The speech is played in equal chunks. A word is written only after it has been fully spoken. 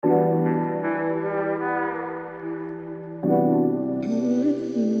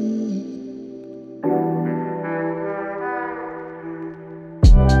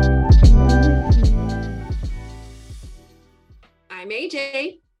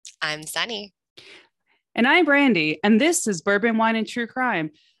I'm Sunny. And I'm Brandy, and this is Bourbon, Wine, and True Crime,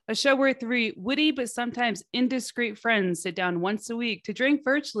 a show where three witty but sometimes indiscreet friends sit down once a week to drink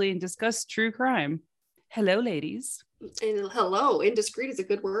virtually and discuss true crime. Hello, ladies. And hello, indiscreet is a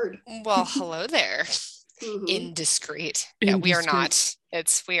good word. Well, hello there. Mhm. Indiscreet. Yeah, we are not.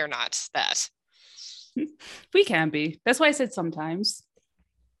 We are not that. We can be. That's why I said sometimes.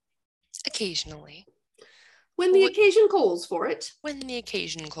 Occasionally. When the occasion calls for it. When the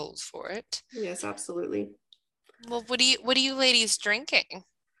occasion calls for it. Yes, absolutely. Well, what are you ladies drinking?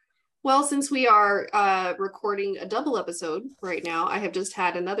 Well, since we are recording a double episode right now, I have just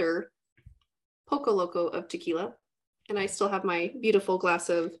had another Poco Loco of tequila, and I still have my beautiful glass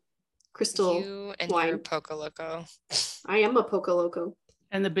of crystal You and wine. your Poco Loco. I am a Poco Loco.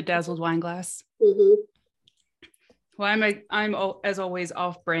 And the bedazzled wine glass. Mm-hmm. Well, I'm as always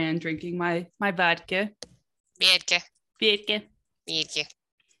off brand, drinking my vodka. Vodka.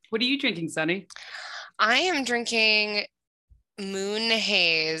 What are you drinking, Sunny? I am drinking Moon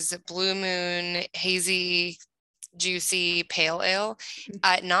Haze, Blue Moon, hazy, juicy pale ale.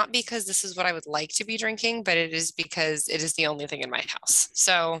 Not because this is what I would like to be drinking, but it is because it is the only thing in my house.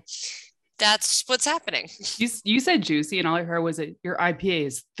 So that's what's happening. You said juicy, and all I heard was that your IPA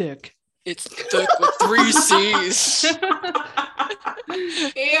is thick. It's thick with 3 C's.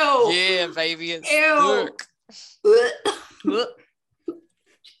 Ew. Yeah, baby. It's Ew. thick.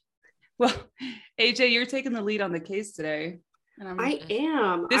 Well, AJ, you're taking the lead on the case today. And I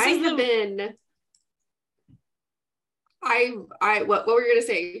am. What were you gonna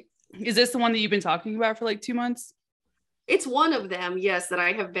say? Is this the one that you've been talking about for like 2 months? It's one of them, yes, that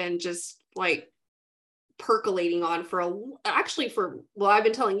I have been just like percolating on I've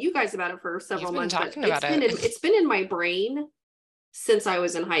been telling you guys about it for several months. It's been in my brain since I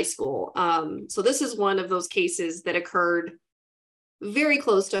was in high school. So this is one of those cases that occurred very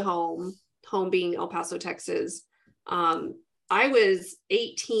close to home being El Paso, Texas. I was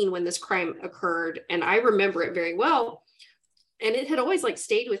 18 when this crime occurred, and I remember it very well. And it had always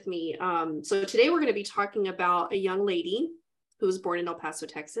stayed with me. So today we're going to be talking about a young lady who was born in El Paso,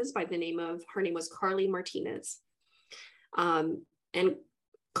 Texas her name was Carlie Martinez. And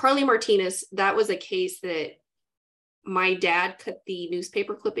Carlie Martinez, that was a case that my dad cut the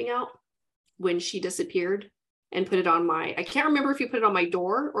newspaper clipping out when she disappeared and put it on I can't remember if he put it on my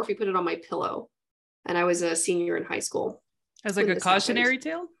door or if he put it on my pillow. And I was a senior in high school. As a cautionary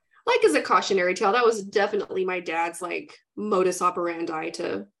tale? As a cautionary tale. That was definitely my dad's modus operandi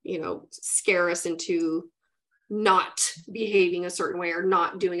to, scare us into not behaving a certain way or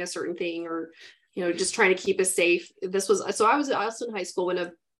not doing a certain thing, or, just trying to keep us safe. I was also in high school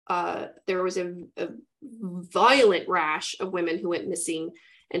when there was a violent rash of women who went missing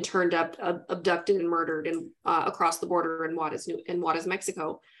and turned up abducted and murdered across the border in Juarez,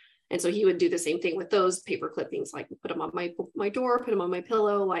 Mexico. And so he would do the same thing with those paper clippings, put them on my door, put them on my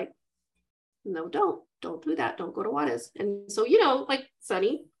pillow, no, don't do that. Don't go to Juarez. And so,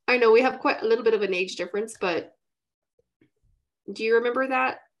 Sunny, I know we have quite a little bit of an age difference, but do you remember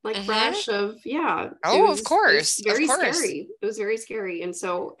that rash of, yeah. Oh, of course. It was very scary. It was very scary. And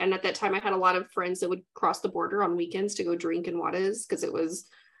at that time I had a lot of friends that would cross the border on weekends to go drink in Juarez because it was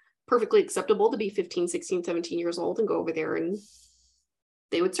perfectly acceptable to be 15, 16, 17 years old and go over there and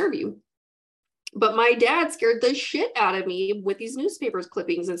they would serve you. But my dad scared the shit out of me with these newspapers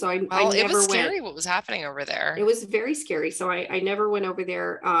clippings. And so I never went. It was scary what was happening over there. It was very scary. So I never went over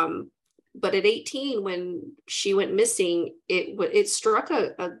there. But at 18, when she went missing, it struck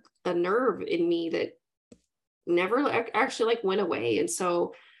a nerve in me that never actually went away. And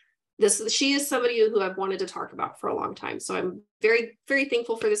so she is somebody who I've wanted to talk about for a long time. So I'm very, very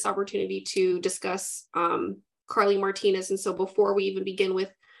thankful for this opportunity to discuss Carlie Martinez. And so before we even begin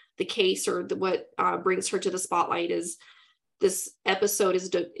with the case or what brings her to the spotlight, is this episode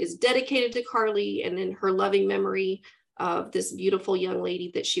is dedicated to Carlie and in her loving memory of this beautiful young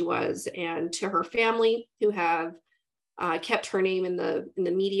lady that she was, and to her family who have kept her name in the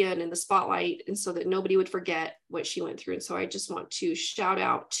media and in the spotlight, and so that nobody would forget what she went through. And so I just want to shout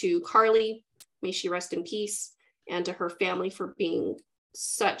out to Carlie, may she rest in peace, and to her family for being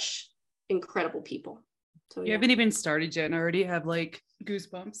such incredible people. So you haven't even started yet and I already have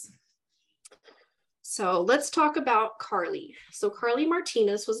goosebumps. So let's talk about Carlie. So Carlie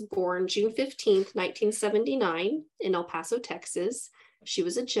Martinez was born June 15th, 1979 in El Paso, Texas. She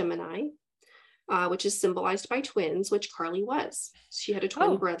was a Gemini, which is symbolized by twins, which Carlie was. She had a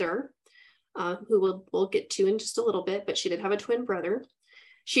twin brother, who we'll get to in just a little bit, but she did have a twin brother.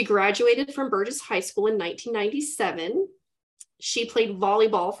 She graduated from Burgess High School in 1997. She played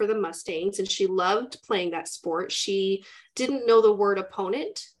volleyball for the Mustangs and she loved playing that sport. She didn't know the word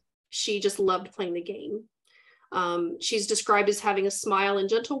opponent She just loved playing the game. She's described as having a smile and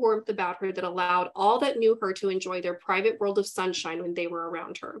gentle warmth about her that allowed all that knew her to enjoy their private world of sunshine when they were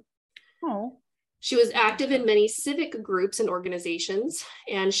around her. Oh. She was active in many civic groups and organizations,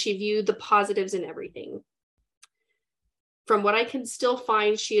 and she viewed the positives in everything. From what I can still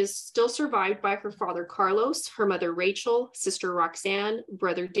find, she is still survived by her father, Carlos, her mother, Rachel, sister, Roxanne,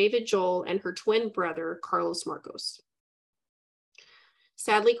 brother, David Joel, and her twin brother, Carlos Marcos.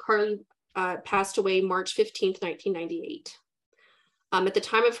 Sadly, Carlie passed away March 15th, 1998. At the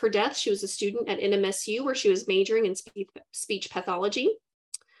time of her death, she was a student at NMSU, where she was majoring in speech pathology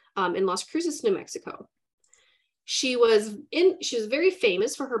in Las Cruces, New Mexico. She was very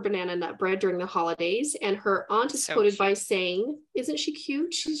famous for her banana nut bread during the holidays, and her aunt is quoted by saying, "Isn't she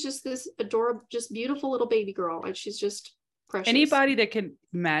cute? She's just this adorable, just beautiful little baby girl, and she's just precious." Anybody that can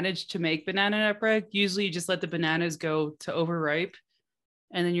manage to make banana nut bread, usually you just let the bananas go to overripe,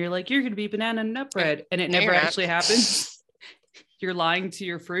 and then you're like, you're going to be banana nut bread, and it never actually happens. You're lying to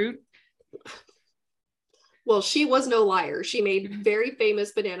your fruit. Well, she was no liar. She made very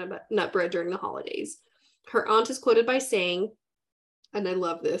famous banana nut bread during the holidays. Her aunt is quoted by saying, and I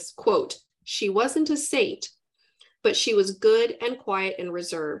love this, quote, "She wasn't a saint, but she was good and quiet and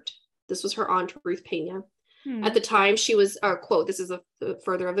reserved." This was her aunt, Ruth Pena. At the time she was, quote, this is a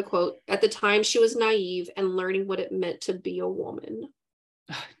further of the quote, "At the time she was naive and learning what it meant to be a woman."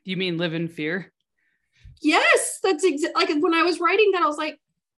 You mean live in fear? Yes, that's like when I was writing that, I was like,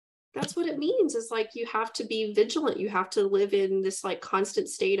 that's what it means. It's like you have to be vigilant. You have to live in this like constant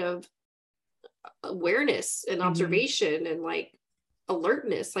state of awareness and observation and like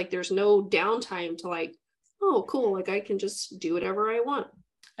alertness. Like there's no downtime to like, oh, cool. Like I can just do whatever I want.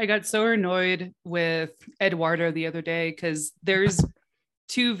 I got so annoyed with Eduardo the other day because there's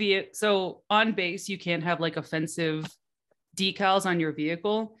so on base, you can't have like offensive decals on your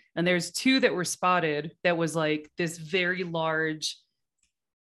vehicle. And there's two that were spotted that was like this very large,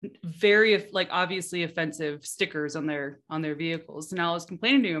 very like obviously offensive stickers on their vehicles. And I was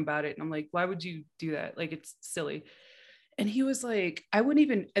complaining to him about it. And I'm like, why would you do that? Like, it's silly. And he was like, I wouldn't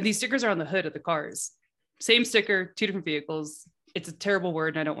even, and these stickers are on the hood of the cars. Same sticker, two different vehicles. It's a terrible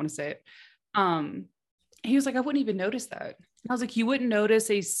word and I don't want to say it. He was like, I wouldn't even notice that. And I was like, you wouldn't notice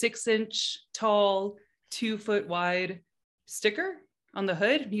a 6-inch tall, 2-foot wide sticker on the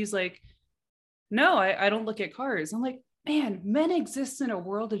hood? And he's like, no, I don't look at cars. I'm like, man, men exist in a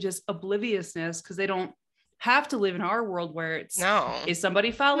world of just obliviousness because they don't have to live in our world where it's, is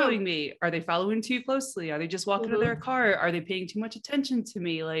somebody following me? Are they following too closely? Are they just walking to their car? Are they paying too much attention to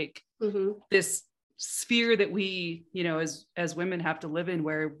me? Like this sphere that we, you know, as women have to live in,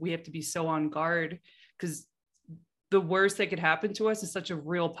 where we have to be so on guard because the worst that could happen to us is such a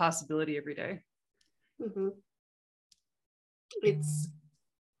real possibility every day. It's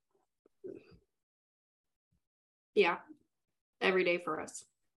every day for us.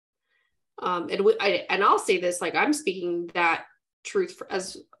 And I'll say this, like I'm speaking that truth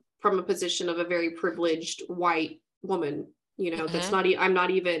as from a position of a very privileged white woman, you know, that's not,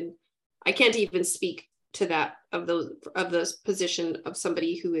 I can't even speak to that of those position of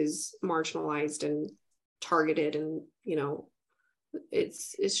somebody who is marginalized and targeted. And, you know,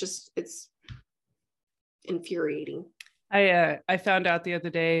 it's infuriating. I found out the other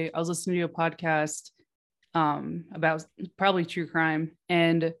day, I was listening to a podcast about probably true crime,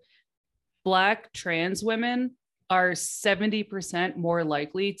 and Black trans women are 70% more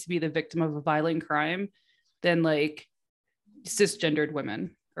likely to be the victim of a violent crime than like cisgendered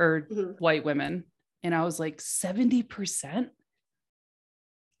women or white women. And I was like, 70%?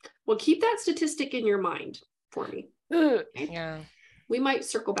 Well, keep that statistic in your mind for me. Okay? Yeah. We might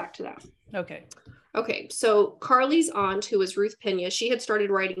circle back to that. Okay. So Carlie's aunt, who was Ruth Pena, she had started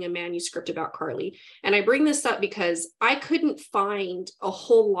writing a manuscript about Carlie. And I bring this up because I couldn't find a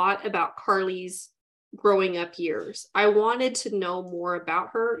whole lot about Carlie's growing up years. I wanted to know more about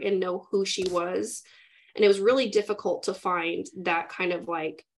her and know who she was. And it was really difficult to find that kind of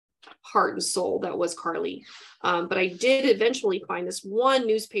like heart and soul that was Carlie. But I did eventually find this one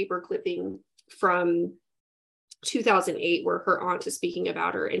newspaper clipping from 2008 where her aunt is speaking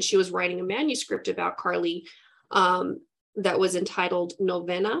about her, and she was writing a manuscript about Carlie that was entitled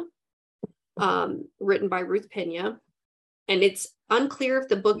Novena, written by Ruth Pena. And it's unclear if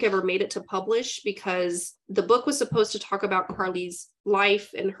the book ever made it to publish, because the book was supposed to talk about Carlie's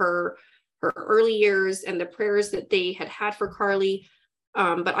life and her early years and the prayers that they had for Carlie.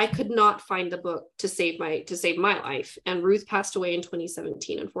 But I could not find the book to save my life. And Ruth passed away in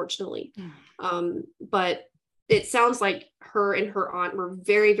 2017, unfortunately. But it sounds like her and her aunt were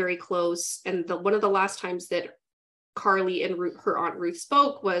very, very close. And one of the last times that Carlie and her Aunt Ruth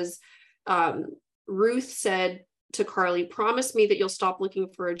spoke was Ruth said to Carlie, promise me that you'll stop looking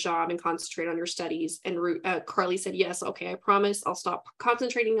for a job and concentrate on your studies. And Carlie said, yes, okay, I promise. I'll stop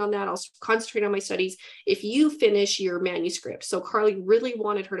concentrating on that. I'll concentrate on my studies if you finish your manuscript. So Carlie really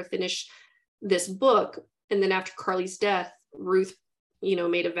wanted her to finish this book. And then after Carlie's death, Ruth,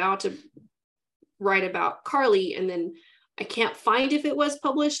 made a vow to write about Carlie. And then I can't find if it was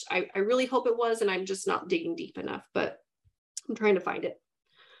published. I really hope it was, and I'm just not digging deep enough, but I'm trying to find it.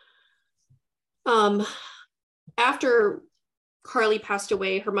 After Carlie passed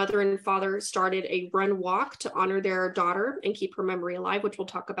away, her mother and father started a run walk to honor their daughter and keep her memory alive, which we'll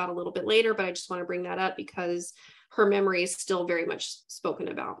talk about a little bit later, but I just want to bring that up because her memory is still very much spoken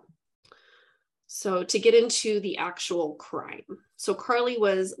about. So to get into the actual crime. So Carlie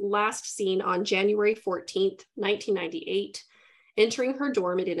was last seen on January 14th, 1998, entering her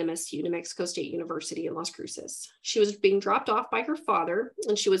dorm at NMSU, New Mexico State University in Las Cruces. She was being dropped off by her father,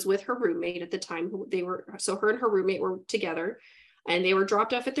 and she was with her roommate at the time. So her and her roommate were together, and they were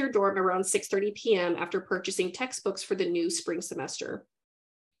dropped off at their dorm around 6:30 p.m. after purchasing textbooks for the new spring semester.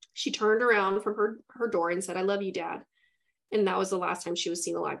 She turned around from her door and said, "I love you, Dad." And that was the last time she was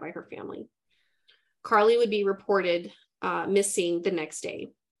seen alive by her family. Carlie would be reported missing the next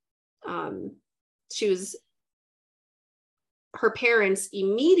day. Her parents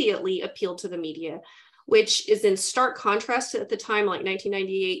immediately appealed to the media, which is in stark contrast to at the time, like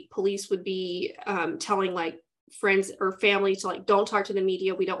 1998, police would be telling like friends or family to like, don't talk to the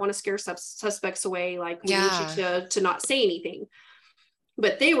media. We don't want to scare suspects away. Like we need you to not say anything.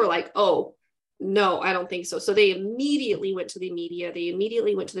 But they were like, oh, no, I don't think so. So they immediately went to the media. They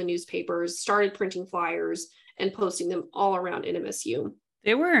immediately went to the newspapers, started printing flyers and posting them all around NMSU.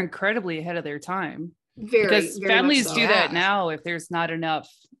 They were incredibly ahead of their time. Because families do that now if there's not enough.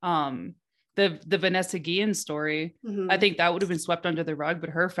 The Vanessa Guillen story, I think that would have been swept under the rug, but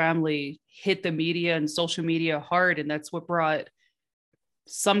her family hit the media and social media hard, and that's what brought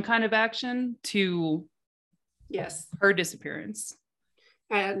some kind of action to her disappearance.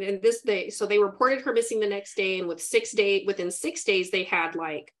 And they reported her missing the next day, and within 6 days they had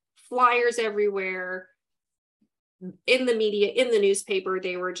like flyers everywhere in the media, in the newspaper.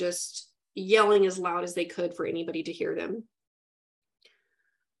 They were just yelling as loud as they could for anybody to hear them.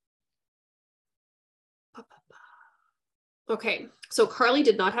 Okay, so Carlie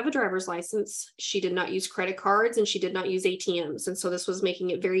did not have a driver's license. She did not use credit cards, and she did not use ATMs. And so this was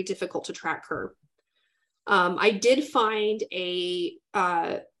making it very difficult to track her. I did find a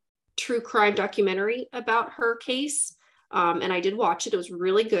true crime documentary about her case, and I did watch it. It was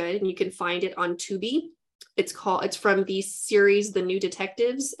really good, and you can find it on Tubi. It's from the series The New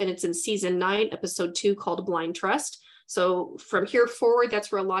Detectives, and it's in season 9, episode 2, called Blind Trust. So from here forward,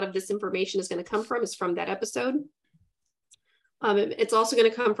 that's where a lot of this information is going to come from, is from that episode. It's also going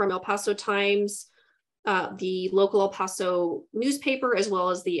to come from El Paso Times, the local El Paso newspaper, as well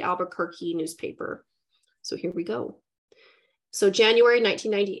as the Albuquerque newspaper. So here we go. So January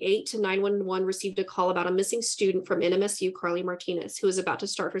 1998, 911 received a call about a missing student from NMSU, Carlie Martinez, who was about to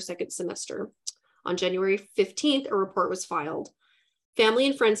start her second semester. On January 15th, a report was filed. Family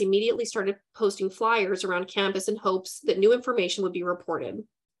and friends immediately started posting flyers around campus in hopes that new information would be reported.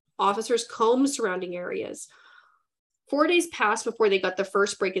 Officers combed surrounding areas. 4 days passed before they got the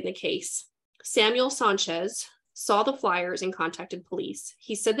first break in the case. Samuel Sanchez saw the flyers and contacted police.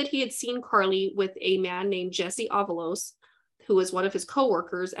 He said that he had seen Carlie with a man named Jesse Avalos, who was one of his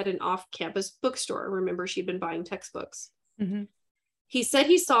coworkers at an off-campus bookstore. Remember, she'd been buying textbooks. Mm-hmm. He said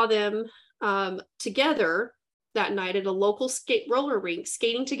he saw them together that night at a local roller rink,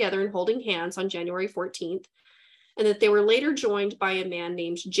 skating together and holding hands on January 14th, and that they were later joined by a man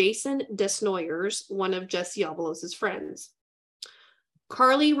named Jason Desnoyers, one of Jesse Avalos' friends.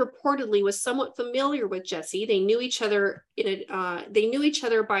 Carlie reportedly was somewhat familiar with Jesse. They knew each other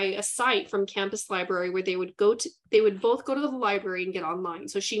by a site from campus library where they would both go to the library and get online.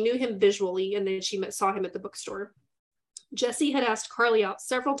 So she knew him visually, and then she saw him at the bookstore. Jesse had asked Carlie out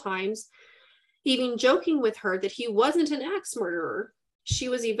several times, even joking with her that he wasn't an axe murderer. She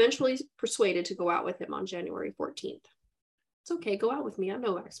was eventually persuaded to go out with him on January 14th. It's okay, go out with me. I'm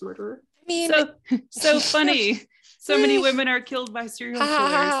no axe murderer. I mean, so funny. So many women are killed by serial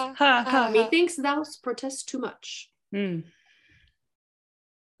killers. Methinks thou protest too much.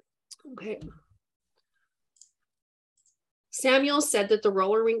 Okay. Samuel said that the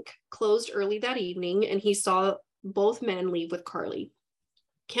roller rink closed early that evening, and he saw both men leave with Carlie.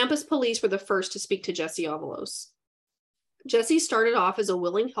 Campus police were the first to speak to Jesse Avalos. Jesse started off as a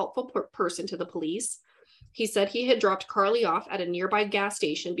willing, helpful person to the police. He said he had dropped Carlie off at a nearby gas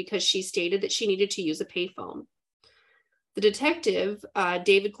station because she stated that she needed to use a payphone. The detective,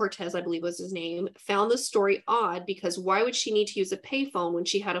 David Cortez, I believe was his name, found the story odd because why would she need to use a payphone when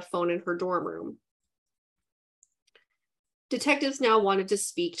she had a phone in her dorm room? Detectives now wanted to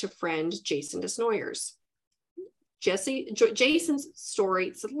speak to friend Jason Desnoyers. Jason's story,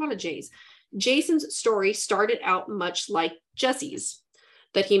 it's a lot of J's. Jason's story started out much like Jesse's,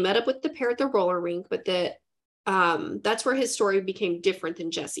 that he met up with the pair at the roller rink, but that's where his story became different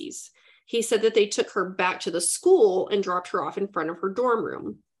than Jesse's. He said that they took her back to the school and dropped her off in front of her dorm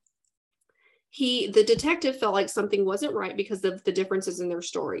room. The detective felt like something wasn't right because of the differences in their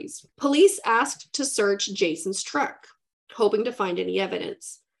stories. Police asked to search Jason's truck, hoping to find any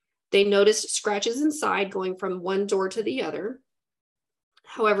evidence. They noticed scratches inside going from one door to the other.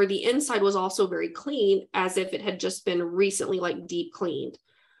 However, the inside was also very clean, as if it had just been recently deep cleaned.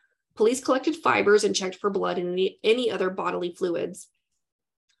 Police collected fibers and checked for blood and any other bodily fluids.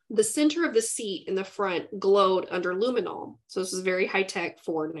 The center of the seat in the front glowed under luminol. So this was very high tech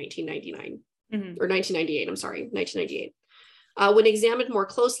for 1999 or 1998. I'm sorry, 1998. When examined more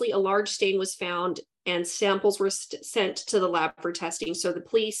closely, a large stain was found and samples were sent to the lab for testing. So the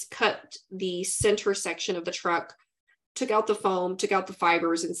police cut the center section of the truck, took out the foam, took out the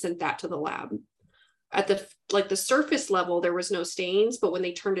fibers, and sent that to the lab. At the surface level, there was no stains, but when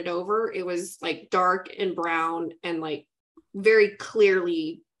they turned it over, it was dark and brown and very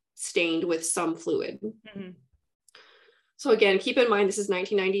clearly stained with some fluid. So again, keep in mind, this is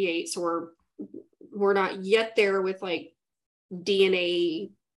 1998. So we're not yet there with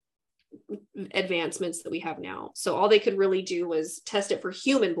DNA advancements that we have now. So all they could really do was test it for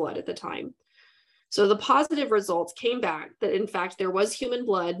human blood at the time. So the positive results came back that in fact there was human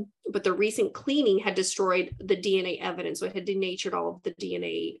blood, but the recent cleaning had destroyed the DNA evidence. So it had denatured all of the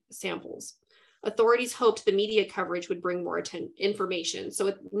DNA samples. Authorities hoped the media coverage would bring more information.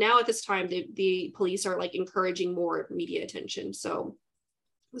 So now at this time, the police are encouraging more media attention. So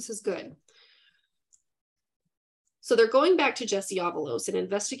this is good. So they're going back to Jesse Avalos, and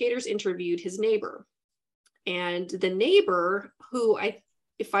investigators interviewed his neighbor. And the neighbor, who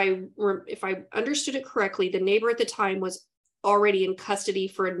if I understood it correctly, the neighbor at the time was already in custody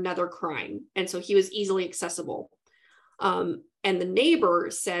for another crime. And so he was easily accessible. And the neighbor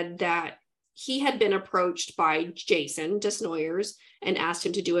said that he had been approached by Jason Desnoyers and asked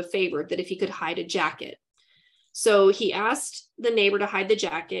him to do a favor, that if he could hide a jacket. So he asked the neighbor to hide the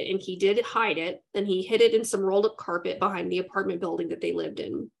jacket, and he did hide it, and he hid it in some rolled up carpet behind the apartment building that they lived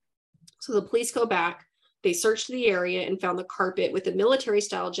in. So the police go back, they searched the area and found the carpet with a military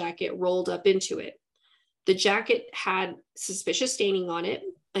style jacket rolled up into it. The jacket had suspicious staining on it,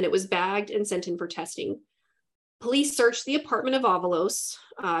 and it was bagged and sent in for testing. Police searched the apartment of Avalos,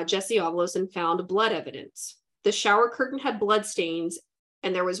 Jesse Avalos, and found blood evidence. The shower curtain had blood stains,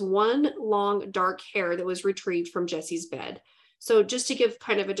 and there was one long dark hair that was retrieved from Jesse's bed. So just to give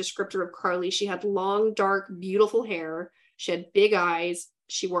kind of a descriptor of Carlie, she had long, dark, beautiful hair. She had big eyes.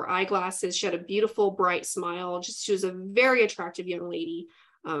 She wore eyeglasses. She had a beautiful, bright smile. She was a very attractive young lady,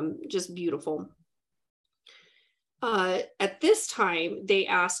 just beautiful. At this time, they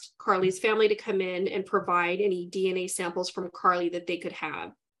asked Carlie's family to come in and provide any DNA samples from Carlie that they could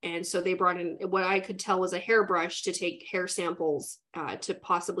have. And so they brought in what I could tell was a hairbrush to take hair samples to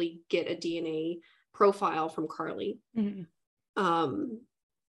possibly get a DNA profile from Carlie. Samples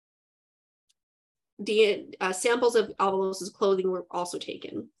of Avalos's clothing were also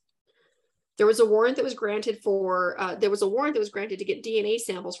taken. There was a warrant that was granted to get DNA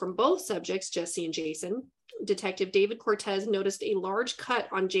samples from both subjects, Jesse and Jason. Detective David Cortez noticed a large cut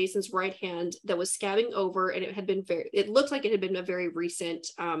on Jason's right hand that was scabbing over, and it looked like it had been a very recent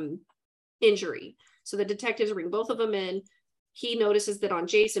injury. So the detectives bring both of them in. He notices that on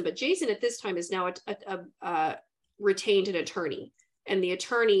Jason, but Jason at this time is now retained an attorney, and the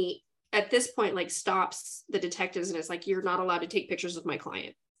attorney at this point stops the detectives and is like, "You're not allowed to take pictures of my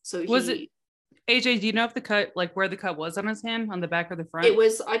client." So was it AJ? Do you know if the cut, where the cut was on his hand, on the back or the front? It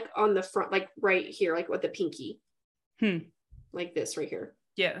was on the front, right here, with the pinky, like this right here.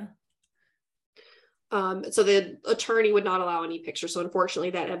 Yeah. So the attorney would not allow any pictures. So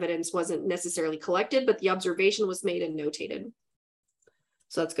unfortunately, that evidence wasn't necessarily collected, but the observation was made and notated.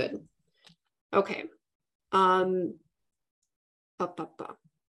 So that's good. Okay.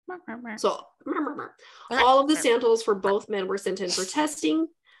 So all of the samples for both men were sent in for testing.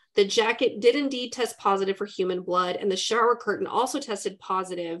 The jacket did indeed test positive for human blood, and the shower curtain also tested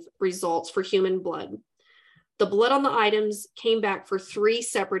positive results for human blood. The blood on the items came back for 3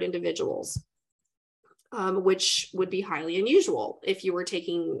 separate individuals, which would be highly unusual if you were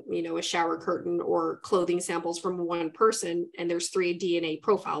taking, a shower curtain or clothing samples from one person, and there's 3 DNA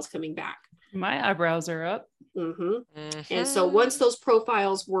profiles coming back. My eyebrows are up. And so once those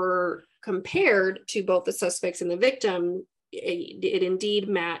profiles were compared to both the suspects and the victim, it indeed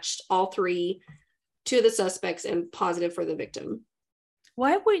matched all three to the suspects and positive for the victim.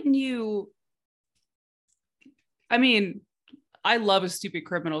 Why wouldn't you? I mean, I love a stupid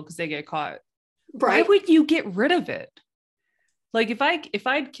criminal because they get caught. Right. Why would you get rid of it? Like if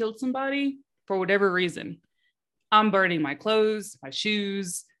I'd killed somebody for whatever reason, I'm burning my clothes, my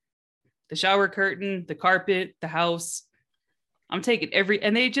shoes, the shower curtain, the carpet, the house. I'm taking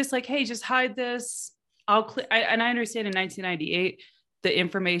and they just like, hey, just hide this. And I understand in 1998, the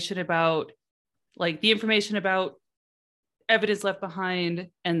information about evidence left behind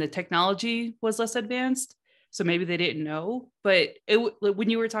and the technology was less advanced. So maybe they didn't know, but when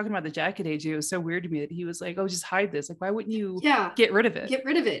you were talking about the jacket age, it was so weird to me that he was like, oh, just hide this. Like, why wouldn't you get rid of it? Get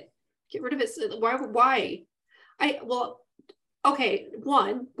rid of it. Why? Okay.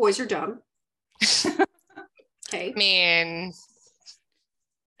 One, boys are dumb. Okay. Man.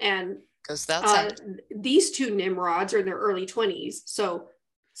 And goes that side. These two Nimrods are in their early 20s. So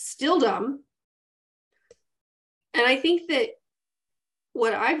still dumb. And I think that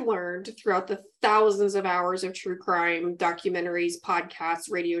what I've learned throughout the thousands of hours of true crime documentaries,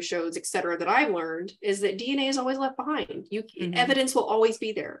 podcasts, radio shows, etc., that I've learned is that DNA is always left behind. Evidence will always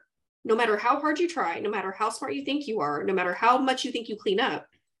be there. No matter how hard you try, no matter how smart you think you are, no matter how much you think you clean up,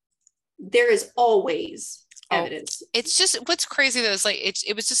 there is always evidence. It's just what's crazy though is like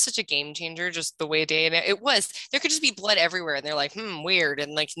it was just such a game changer, just the way DNA it was. There could just be blood everywhere, and they're like, weird,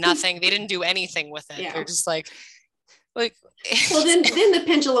 and like nothing. They didn't do anything with it. Yeah. They're just like well, then the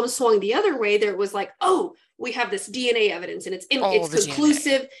pendulum swung the other way. There was like, oh, we have this DNA evidence and it's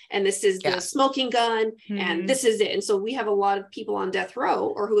conclusive, DNA. And this is the smoking gun, and this is it. And so we have a lot of people on death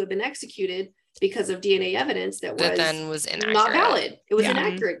row or who have been executed because of DNA evidence that was not valid. It was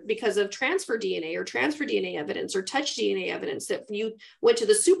inaccurate because of transfer DNA or transfer DNA evidence or touch DNA evidence that you went to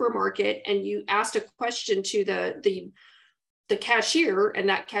the supermarket and you asked a question to the cashier, and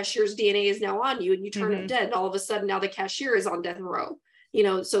that cashier's DNA is now on you, and you turn up dead, and all of a sudden now the cashier is on death row.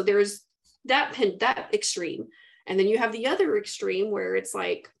 So there's that extreme, and then you have the other extreme where it's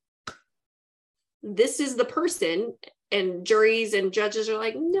like, this is the person, and juries and judges are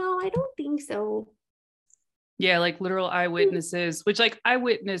like, no, I don't think so. Yeah, like literal eyewitnesses, which like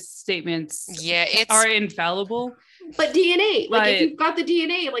eyewitness statements are infallible. But DNA, like if you've got the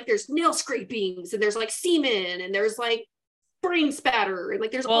DNA, like there's nail scrapings and there's like semen and there's like brain spatter and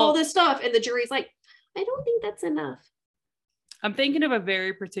like there's all this stuff, and the jury's like, I don't think that's enough. I'm thinking of a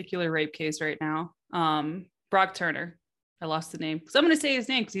very particular rape case right now. Brock Turner. I lost the name. So I'm going to say his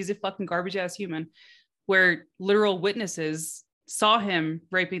name because he's a fucking garbage ass human, where literal witnesses saw him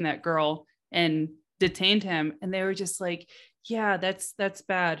raping that girl and detained him. And they were just like, yeah, that's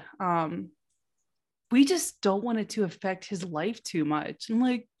bad. We just don't want it to affect his life too much. I'm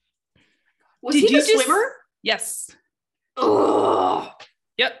like, was he a swimmer? Yes. Oh.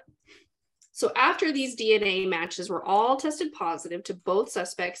 Yep. So after these DNA matches were all tested positive to both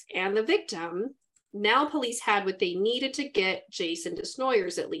suspects and the victim, now police had what they needed to get Jason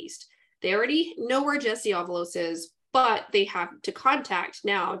Desnoyers at least. They already know where Jesse Avalos is, but they have to contact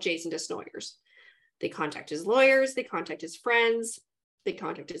now Jason Desnoyers. They contact his lawyers, they contact his friends, they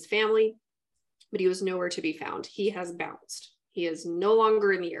contact his family, but he was nowhere to be found. He has bounced. He is no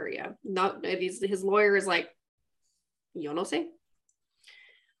longer in the area. His lawyer is like, yo no sé.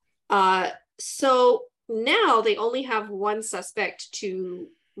 So now they only have one suspect to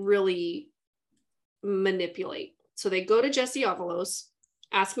really manipulate. So they go to Jesse Avalos,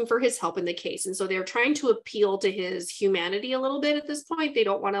 asking for his help in the case. And so they're trying to appeal to his humanity a little bit at this point. They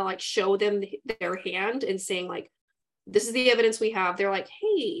don't want to like show them their hand and saying like, this is the evidence we have. They're like,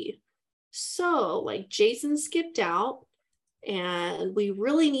 hey, so like Jason skipped out and we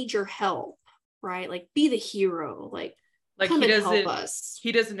really need your help, right? Like be the hero, like come and help us.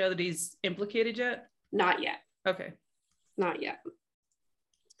 He doesn't know that he's implicated yet? Not yet. Okay. Not yet.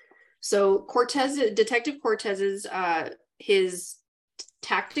 So Detective Cortez's, his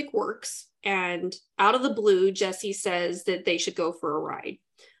tactic works, and out of the blue, Jesse says that they should go for a ride.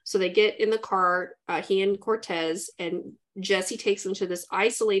 So they get in the car, he and Cortez, and Jesse takes them to this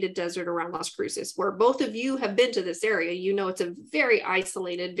isolated desert around Las Cruces, where both of you have been to this area. You know, it's a very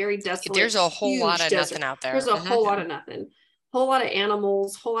isolated, very desolate. There's a whole lot of desert. Nothing out there. There's a whole lot of nothing. Whole lot of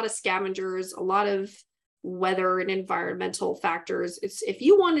animals, whole lot of scavengers, a lot of weather and environmental factors. It's if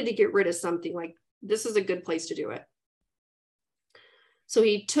you wanted to get rid of something, like this is a good place to do it. So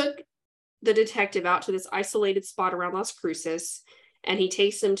he took the detective out to this isolated spot around Las Cruces, and he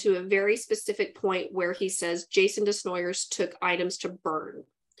takes them to a very specific point where he says Jason Desnoyers took items to burn.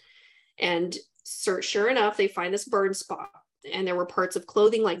 And sure enough, they find this burn spot, and there were parts of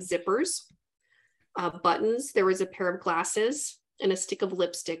clothing like zippers, buttons. There was a pair of glasses and a stick of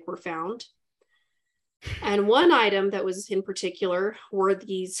lipstick were found. And one item that was in particular were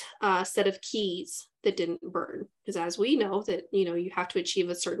these set of keys that didn't burn, because as we know that, you have to achieve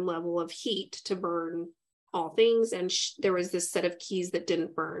a certain level of heat to burn all things. And there was this set of keys that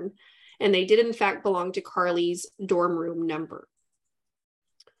didn't burn, and they did in fact belong to Carlie's dorm room number.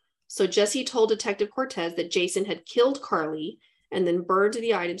 So Jesse told Detective Cortez that Jason had killed Carlie and then burned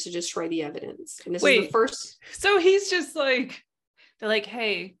the items to destroy the evidence. And this is the first. So he's just like, they're like,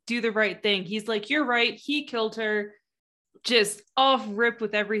 hey, do the right thing. He's like, you're right. He killed her. Just off rip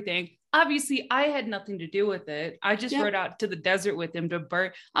with everything. Obviously, I had nothing to do with it. I just rode out to the desert with him to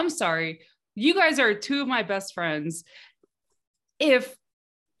burn. I'm sorry. You guys are two of my best friends. If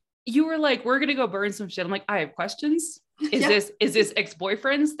you were like, we're going to go burn some shit, I'm like, I have questions. Is this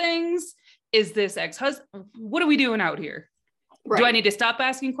ex-boyfriend's things? Is this ex-husband? What are we doing out here? Right. Do I need to stop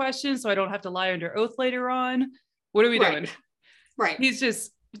asking questions so I don't have to lie under oath later on? What are we doing? Right. He's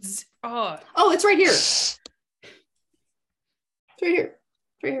just, it's right here. It's right here.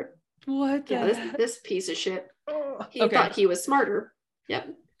 Right here. What? This piece of shit. He thought he was smarter. Yep.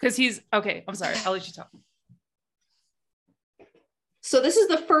 Because he's, okay, I'm sorry. I'll let you talk. So this is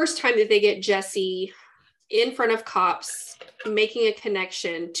the first time that they get Jesse in front of cops, making a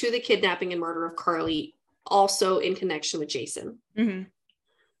connection to the kidnapping and murder of Carlie, also in connection with Jason. Mm-hmm.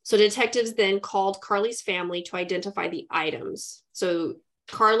 So detectives then called Carlie's family to identify the items. So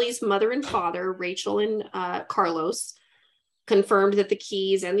Carlie's mother and father, Rachel and Carlos, confirmed that the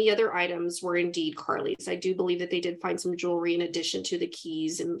keys and the other items were indeed Carlie's. I do believe that they did find some jewelry in addition to the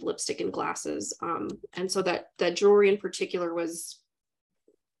keys and lipstick and glasses. And so that jewelry in particular was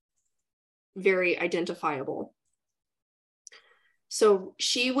very identifiable. So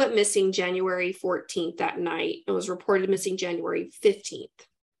she went missing January 14th that night and was reported missing January 15th.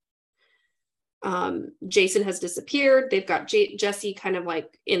 Jason has disappeared. They've got Jesse kind of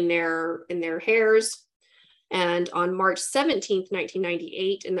like in their hairs. And on March 17th,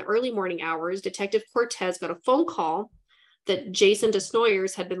 1998, in the early morning hours, Detective Cortez got a phone call that Jason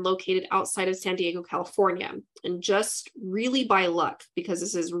Desnoyers had been located outside of San Diego, California. And just really by luck, because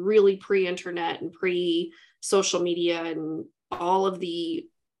this is really pre-internet and pre-social media and all of the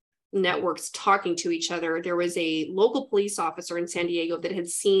networks talking to each other, there was a local police officer in San Diego that had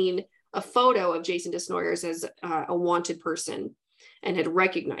seen a photo of Jason Desnoyers as a wanted person and had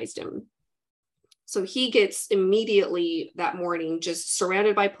recognized him. So he gets immediately that morning just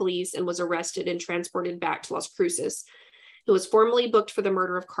surrounded by police and was arrested and transported back to Las Cruces. He was formally booked for the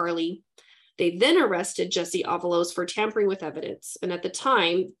murder of Carlie. They then arrested Jesse Avalos for tampering with evidence. And at the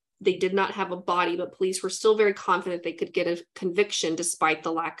time, they did not have a body, but police were still very confident they could get a conviction despite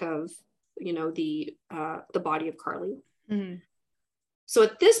the lack of, the body of Carlie. Mm-hmm. So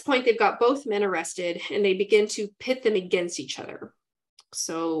at this point, they've got both men arrested and they begin to pit them against each other.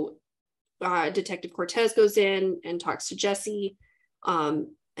 So Detective Cortez goes in and talks to Jesse and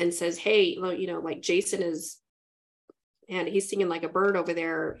says, hey, like Jason is, and he's singing like a bird over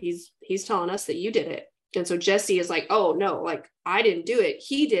there. He's telling us that you did it. And so Jesse is like, oh no, like I didn't do it.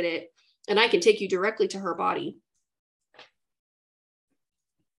 He did it. And I can take you directly to her body.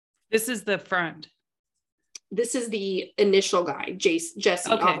 This is the friend. This is the initial guy, Jesse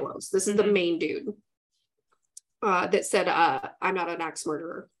Avalos. This is the main dude that said, I'm not an axe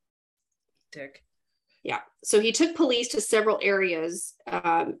murderer. Dick. Yeah. So he took police to several areas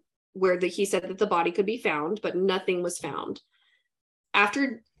where he said that the body could be found, but nothing was found.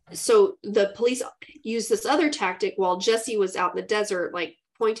 So the police used this other tactic while Jesse was out in the desert, like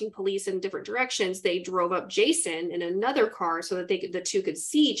pointing police in different directions. They drove up Jason in another car so that the two could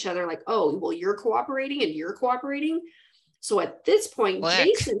see each other, like, oh, well, you're cooperating and you're cooperating. So at this point,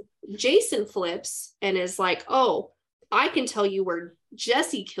 Jason flips and is like, oh, I can tell you where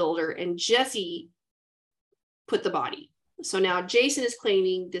Jesse killed her and Jesse put the body. So now Jason is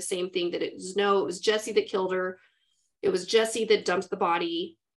claiming the same thing, that it was Jesse that killed her. It was Jesse that dumped the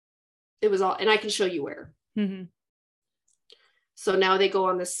body. It was all, and I can show you where. Mm-hmm. So now they go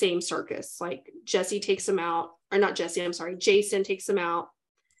on the same circus. Like Jason takes him out,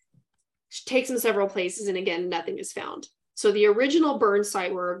 takes him several places. And again, nothing is found. So the original burn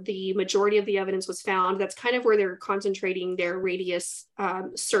site where the majority of the evidence was found, that's kind of where they're concentrating their radius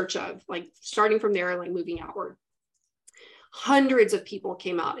search of, like starting from there, like moving outward. Hundreds of people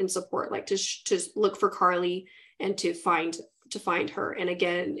came out in support, like to look for Carlie and to find her. And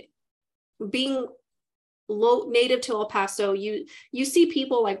again, being native to El Paso, you see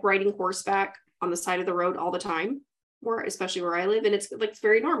people like riding horseback on the side of the road all the time, especially where I live, and it's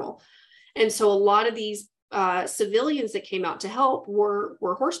very normal. And so a lot of these civilians that came out to help were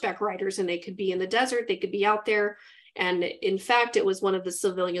horseback riders, and they could be in the desert, they could be out there. And in fact, it was one of the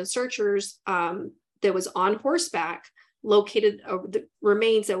civilian searchers that was on horseback located the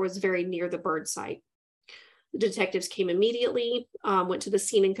remains that was very near the bird site. The detectives came immediately, went to the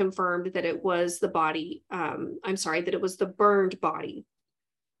scene and confirmed that it was the body, that it was the burned body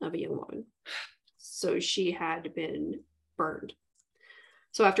of a young woman. So she had been burned.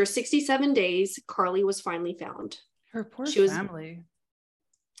 So after 67 days, Carlie was finally found. Her poor family.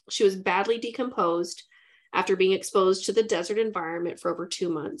 She was badly decomposed after being exposed to the desert environment for over 2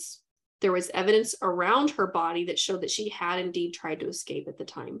 months. There was evidence around her body that showed that she had indeed tried to escape at the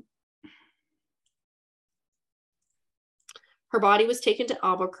time. Her body was taken to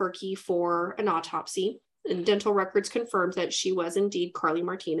Albuquerque for an autopsy, and dental records confirmed that she was indeed Carlie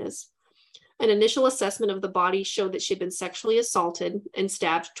Martinez. An initial assessment of the body showed that she had been sexually assaulted and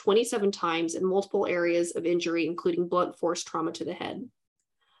stabbed 27 times in multiple areas of injury, including blunt force trauma to the head.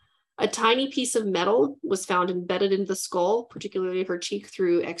 A tiny piece of metal was found embedded into the skull, particularly her cheek,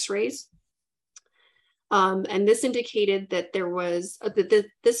 through x-rays. And this indicated that there was,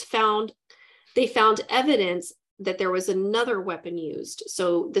 they found evidence that there was another weapon used.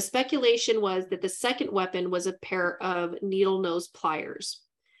 So the speculation was that the second weapon was a pair of needle nose pliers,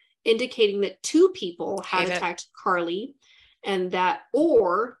 indicating that 2 people had attacked Carlie, and that,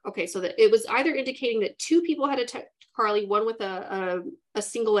 so that it was either indicating that 2 people had attacked Carlie, one with a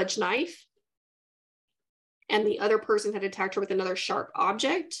single-edged knife, and the other person had attacked her with another sharp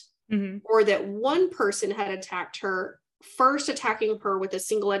object, or that one person had attacked her, first attacking her with a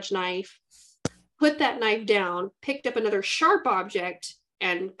single-edged knife, put that knife down, picked up another sharp object,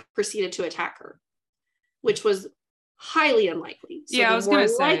 and proceeded to attack her, which was highly unlikely. So I was going to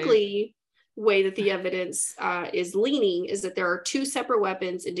say, likely way that the evidence is leaning is that there are 2 separate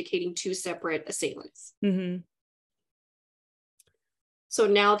weapons indicating 2 separate assailants. So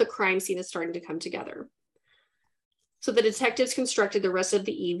now the crime scene is starting to come together. So the detectives constructed the rest of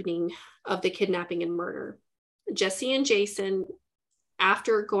the evening of the kidnapping and murder. Jesse and Jason,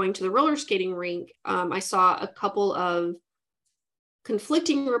 after going to the roller skating rink, I saw a couple of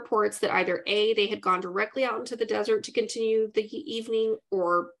conflicting reports that either A, they had gone directly out into the desert to continue the evening,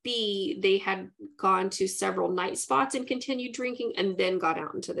 or B, they had gone to several night spots and continued drinking and then got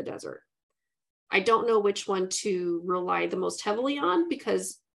out into the desert. I don't know which one to rely the most heavily on,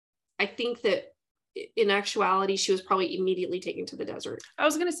 because I think that in actuality, she was probably immediately taken to the desert. I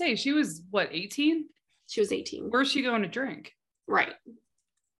was going to say, she was what, 18? She was 18. Where's she going to drink? Right.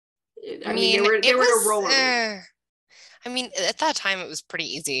 I mean, they were in a roller. I mean, at that time, it was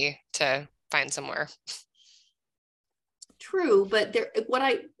pretty easy to find somewhere. True, but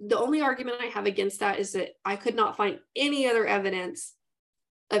the only argument I have against that is that I could not find any other evidence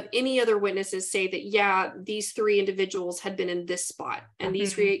of any other witnesses say that, yeah, these 3 individuals had been in this spot and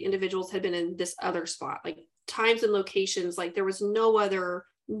these 3 individuals had been in this other spot, like times and locations. Like there was no other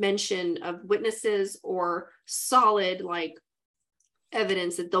mention of witnesses or solid like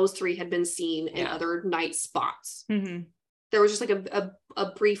evidence that those 3 had been seen in other night spots. There was just like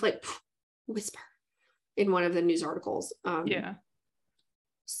a brief like whisper in one of the news articles.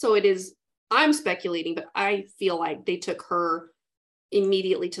 So it is, I'm speculating, but I feel like they took her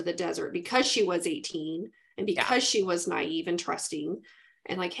immediately to the desert because she was 18 and because she was naive and trusting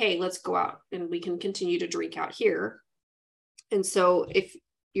and like, hey, let's go out and we can continue to drink out here. And so if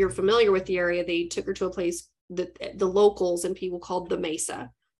you're familiar with the area, they took her to a place that the locals and people called the Mesa.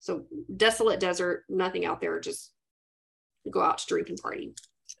 So desolate desert, nothing out there, just go out to drink and party.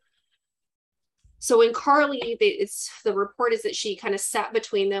 So in Carlie, the report is that she kind of sat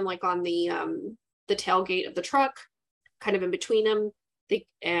between them, like on the tailgate of the truck, kind of in between them.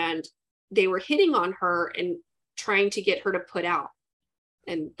 And they were hitting on her and trying to get her to put out.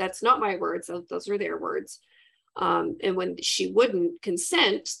 And that's not my words, those are their words. And when she wouldn't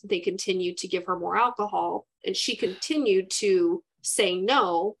consent, they continued to give her more alcohol, and she continued to say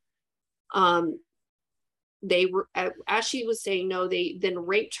no. They were, as she was saying no, they then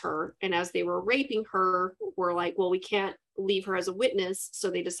raped her. And as they were raping her, were like, well, we can't leave her as a witness.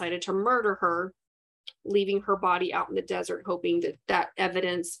 So they decided to murder her, leaving her body out in the desert, hoping that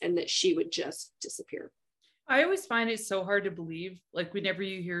evidence and that she would just disappear. I always find it so hard to believe, like whenever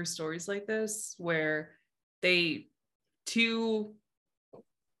you hear stories like this, where 2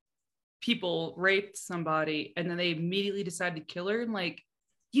 people raped somebody and then they immediately decide to kill her. And like,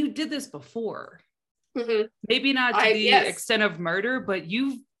 you did this before. Maybe not to the extent of murder, but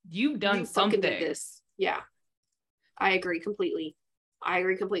you've done something. Did this. Yeah, I agree completely.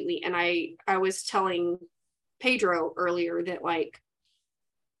 And I was telling Pedro earlier that, like,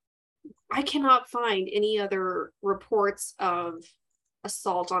 I cannot find any other reports of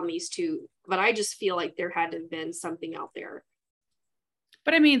assault on these two, but I just feel like there had to have been something out there.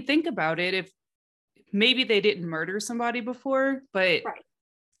 But I mean, think about it. If maybe they didn't murder somebody before, but right.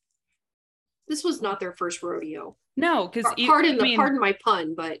 This was not their first rodeo. No, because pardon my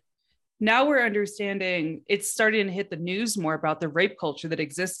pun, but now we're understanding it's starting to hit the news more about the rape culture that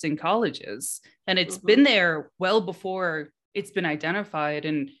exists in colleges. And it's been there well before it's been identified,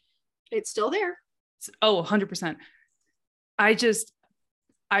 and it's still there. 100%.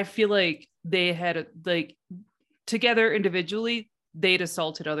 I feel like they had like together individually, they'd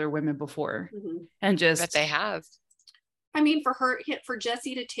assaulted other women before and just. But they have. I mean, for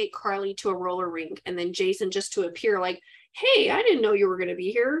Jesse to take Carlie to a roller rink and then Jason just to appear like, hey, I didn't know you were going to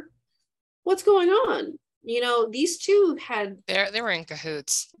be here. What's going on? You know, these two had. They were in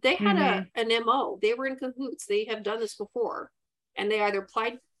cahoots. They had an MO. They were in cahoots. They have done this before. And they either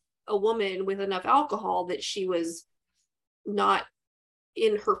plied a woman with enough alcohol that she was not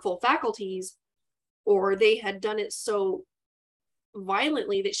in her full faculties, or they had done it so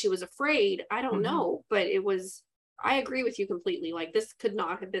violently that she was afraid. I don't know, but it was. I agree with you completely. Like, this could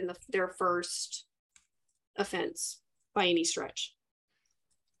not have been their first offense by any stretch.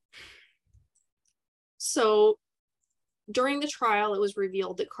 So during the trial, it was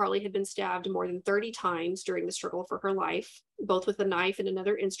revealed that Carlie had been stabbed more than 30 times during the struggle for her life, both with a knife and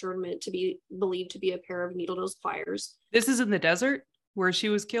another instrument to be believed to be a pair of needle-nose pliers. This is in the desert where she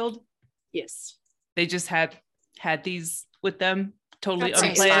was killed? Yes. They just had these with them, totally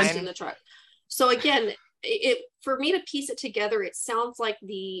unplanned. In the truck. So again, for me to piece it together, it sounds like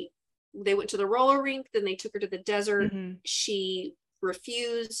they went to the roller rink, then they took her to the desert. She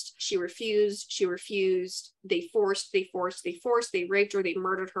refused. They forced, they raped her, they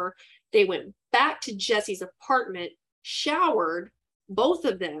murdered her. They went back to Jesse's apartment, showered, both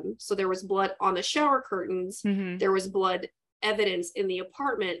of them. So there was blood on the shower curtains. There was blood evidence in the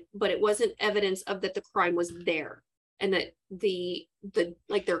apartment, but it wasn't evidence of that the crime was there, and that the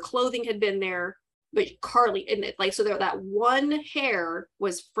like their clothing had been there. But Carlie, and so that one hair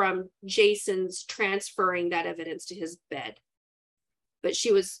was from Jason's transferring that evidence to his bed. But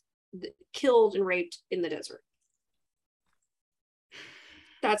she was killed and raped in the desert.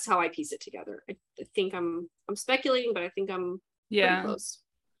 That's how I piece it together. I think I'm speculating, but I think I'm pretty close.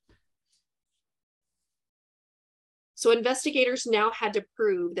 So investigators now had to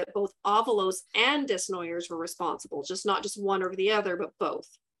prove that both Avalos and Desnoyers were responsible, not just one over the other, but both.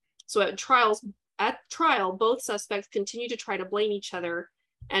 So at trial, both suspects continued to try to blame each other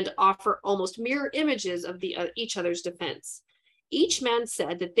and offer almost mirror images of each other's defense. Each man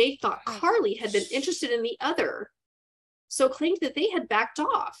said that they thought Carlie had been interested in the other, so claimed that they had backed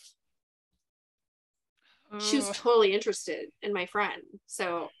off. She was totally interested in my friend,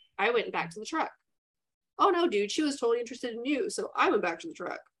 so I went back to the truck. Oh no, dude, she was totally interested in you, so I went back to the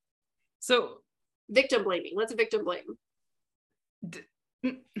truck. So victim blaming. Let's victim blame.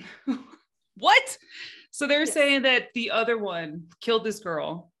 What? So they're saying that the other one killed this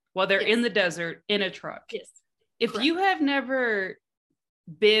girl while they're in the desert in a truck. Yes. If you have never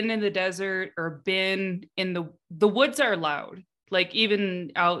been in the desert or been in the woods are loud, like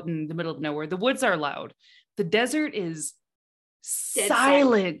even out in the middle of nowhere, the woods are loud. The desert is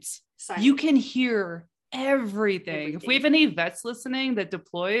silent. You can hear everything. If we have any vets listening that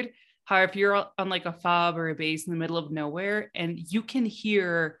deployed, how if you're on like a fob or a base in the middle of nowhere and you can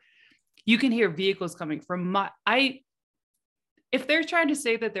hear vehicles coming from if they're trying to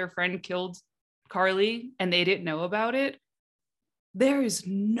say that their friend killed Carlie and they didn't know about it, there is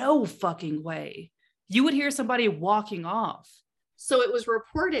no fucking way you would hear somebody walking off. So it was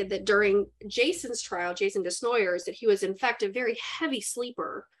reported that during Jason's trial, Jason Desnoyers, that he was in fact a very heavy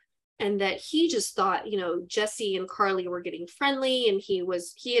sleeper, and that he just thought, Jesse and Carlie were getting friendly, and he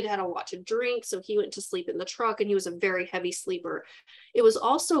had a lot to drink, so he went to sleep in the truck, and he was a very heavy sleeper. It was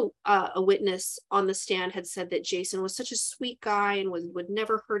also a witness on the stand had said that Jason was such a sweet guy and would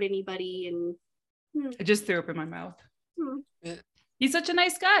never hurt anybody. And I just threw up in my mouth. He's such a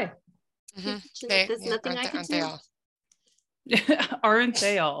nice guy. There's nothing I can do. Aren't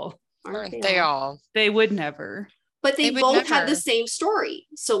they all? Aren't they all? They would never. But they both had the same story.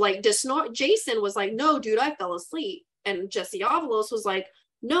 So like Jason was like, no, dude, I fell asleep. And Jesse Avalos was like,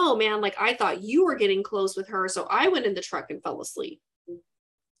 no, man, like I thought you were getting close with her. So I went in the truck and fell asleep.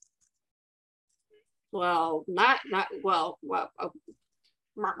 Well, you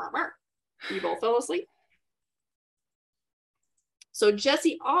both fell asleep. So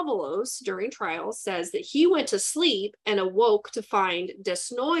Jesse Avalos during trial says that he went to sleep and awoke to find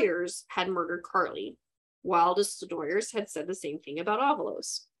Desnoyers had murdered Carlie, while Desnoyers had said the same thing about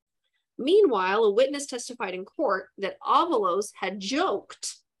Avalos. Meanwhile, a witness testified in court that Avalos had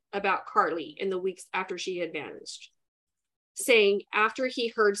joked about Carlie in the weeks after she had vanished, saying after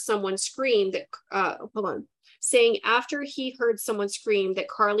he heard someone scream that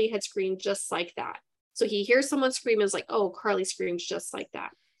Carlie had screamed just like that. So he hears someone scream and is like, oh, Carlie screams just like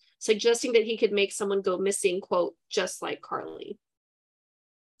that, suggesting that he could make someone go missing, quote, just like Carlie.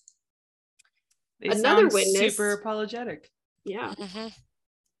 Another witness, super apologetic. Yeah.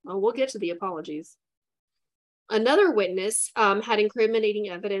 Well, we'll get to the apologies. Another witness had incriminating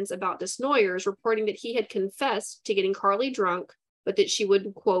evidence about Desnoyers, reporting that he had confessed to getting Carlie drunk, but that she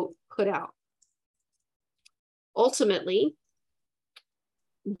would, quote, put out. Ultimately,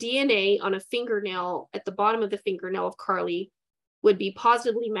 DNA on a fingernail at the bottom of the fingernail of Carlie would be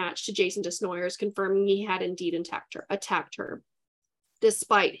positively matched to Jason Desnoyers, confirming he had indeed attacked her,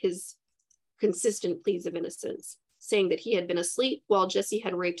 despite his consistent pleas of innocence, saying that he had been asleep while Jesse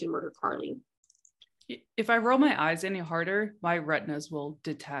had raped and murdered Carlie. If I roll my eyes any harder, my retinas will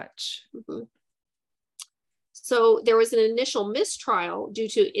detach. So there was an initial mistrial due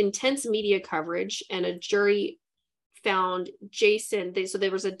to intense media coverage, and a jury found Jason. So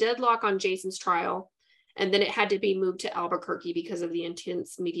there was a deadlock on Jason's trial, and then it had to be moved to Albuquerque because of the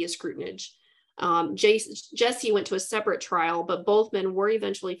intense media scrutinage. Jesse went to a separate trial, but both men were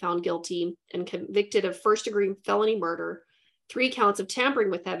eventually found guilty and convicted of first-degree felony murder, 3 counts of tampering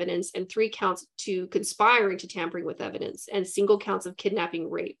with evidence, and 3 counts to conspiring to tampering with evidence, and single counts of kidnapping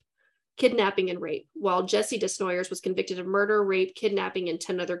and rape, while Jesse Desnoyers was convicted of murder, rape, kidnapping, and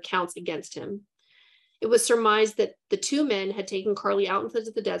 10 other counts against him. It was surmised that the 2 men had taken Carlie out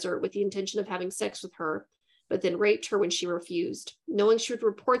into the desert with the intention of having sex with her, but then raped her when she refused. Knowing she would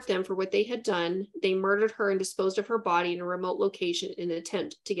report them for what they had done, they murdered her and disposed of her body in a remote location in an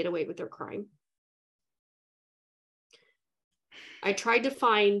attempt to get away with their crime. I tried to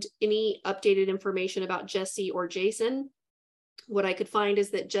find any updated information about Jesse or Jason. What I could find is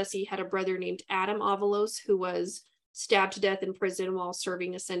that Jesse had a brother named Adam Avalos, who was stabbed to death in prison while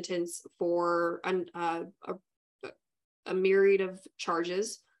serving a sentence for a myriad of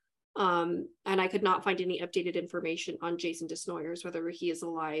charges. And I could not find any updated information on Jason Desnoyers, whether he is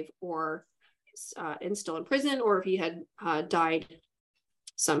alive or and still in prison, or if he had died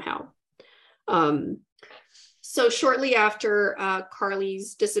somehow. So shortly after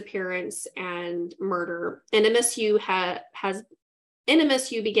Carlie's disappearance and murder, NMSU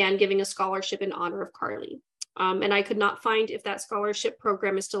began giving a scholarship in honor of Carlie. And I could not find if that scholarship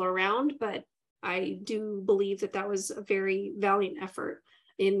program is still around, but I do believe that that was a very valiant effort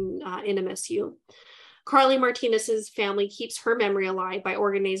in NMSU. Carlie Martinez's family keeps her memory alive by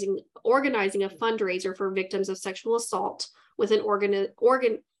organizing a fundraiser for victims of sexual assault with an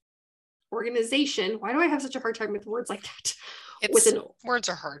organization. Why do I have such a hard time with words like that? Words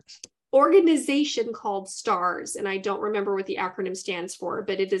are hard. Organization called STARS, and I don't remember what the acronym stands for,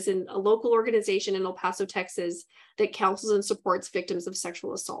 but it is a local organization in El Paso, Texas, that counsels and supports victims of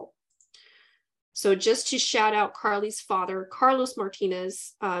sexual assault. So just to shout out Carlie's father, Carlos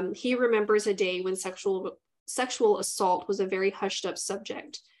Martinez, he remembers a day when sexual assault was a very hushed up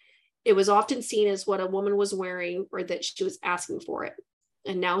subject. It was often seen as what a woman was wearing or that she was asking for it.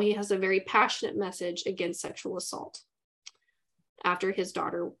 And now he has a very passionate message against sexual assault after his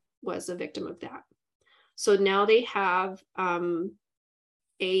daughter was a victim of that. So now they have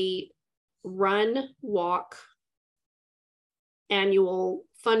a run walk annual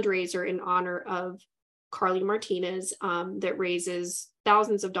fundraiser in honor of Carlie Martinez that raises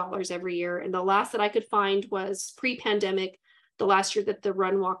thousands of dollars every year. And the last that I could find was pre-pandemic. The last year that the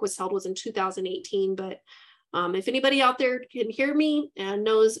run walk was held was in 2018. But if anybody out there can hear me and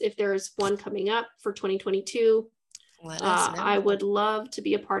knows if there's one coming up for 2022, let us know. I would love to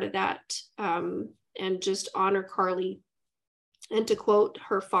be a part of that and just honor Carlie. And to quote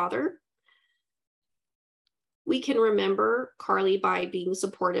her father, we can remember Carlie by being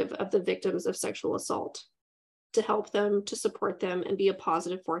supportive of the victims of sexual assault, to help them, to support them, and be a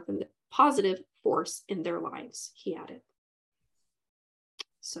positive force in their lives, he added.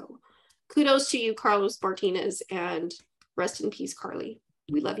 So kudos to you, Carlos Martinez, and rest in peace, Carlie.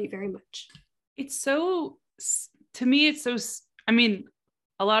 We love you very much. To me, it's so, I mean,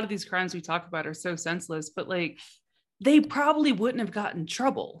 a lot of these crimes we talk about are so senseless, but like, they probably wouldn't have gotten in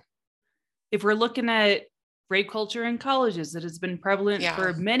trouble. If we're looking at rape culture in colleges that has been prevalent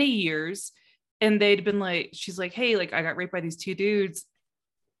for many years, and they'd been like, she's like, hey, like I got raped by these 2 dudes.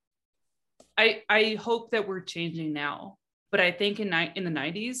 I hope that we're changing now, but I think in the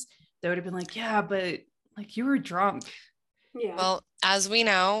 90s, they would have been like, yeah, but like you were drunk. Yeah. Well, as we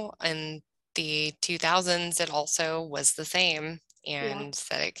know, in the 2000s, it also was the same. and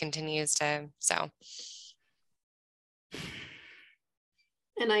that it continues to, so.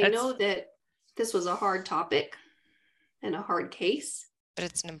 And I know that this was a hard topic and a hard case. But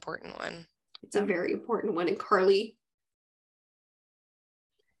it's an important one. It's a very important one. And Carlie,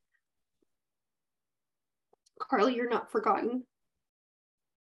 you're not forgotten.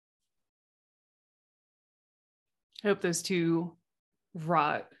 I hope those two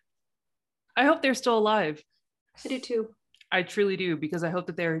rot. I hope they're still alive. I do too. I truly do, because I hope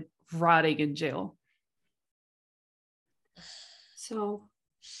that they're rotting in jail. So,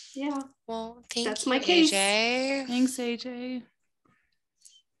 yeah. Well, that's my case. AJ. Thanks, AJ.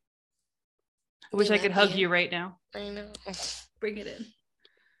 I wish I could hug you right now. I know. Bring it in.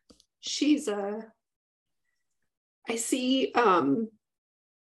 She's I see,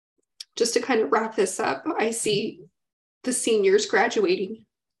 just to kind of wrap this up, I see the seniors graduating,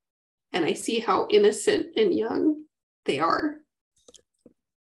 and I see how innocent and young they are.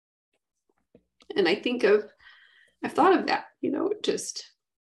 And I've thought of that, you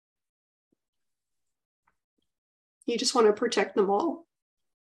just want to protect them all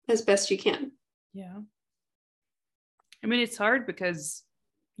as best you can. Yeah. I mean, it's hard because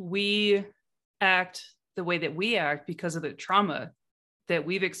we act the way that we act because of the trauma that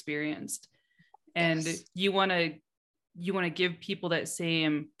we've experienced. And you want to give people that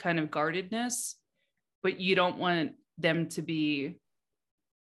same kind of guardedness, but you don't want them to be,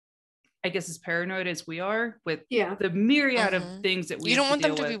 I guess, as paranoid as we are with the myriad of things that we You don't want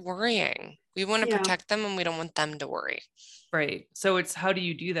them to with. be worrying. We want to protect them, and we don't want them to worry. Right. So it's, how do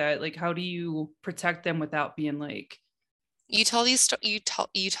you do that? Like, how do you protect them without being like, you tell the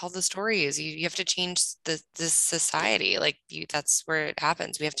stories. You have to change this society. Like, that's where it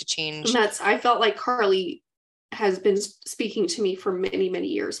happens. We have to change. And I felt like Carlie has been speaking to me for many, many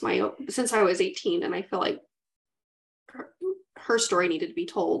years, since I was 18, and I feel like her story needed to be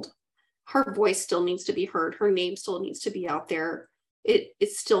told. Her voice still needs to be heard. Her name still needs to be out there. It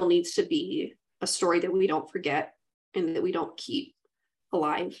still needs to be a story that we don't forget and that we don't keep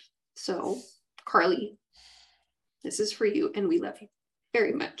alive. So, Carlie, this is for you, and we love you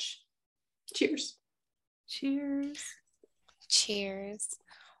very much. Cheers. Cheers. Cheers.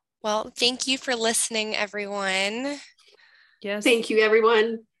 Well, thank you for listening, everyone. Yes. Thank you,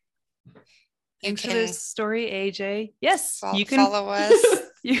 everyone. Thanks for this story, AJ. Yes, you can follow us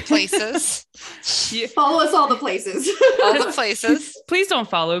places. Follow us all the places. All the places. Please don't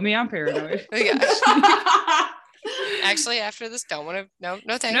follow me. I'm paranoid. Yeah. Actually, after this, don't want to.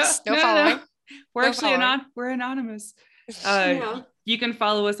 No thanks. No following. No. We're actually we're anonymous. You can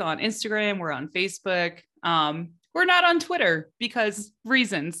follow us on Instagram. We're on Facebook. We're not on Twitter because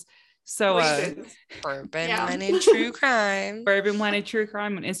reasons. So Bourbon Wine and True Crime. Bourbon Wine and True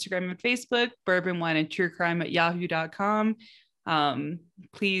Crime on Instagram and Facebook. Bourbon Wine and True Crime at yahoo.com.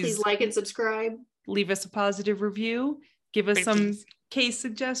 Please like and subscribe. Leave us a positive review. Give us some case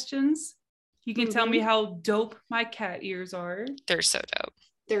suggestions. You can tell me how dope my cat ears are. They're so dope.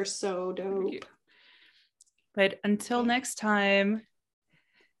 They're so dope. But until next time.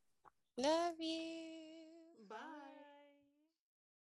 Love you.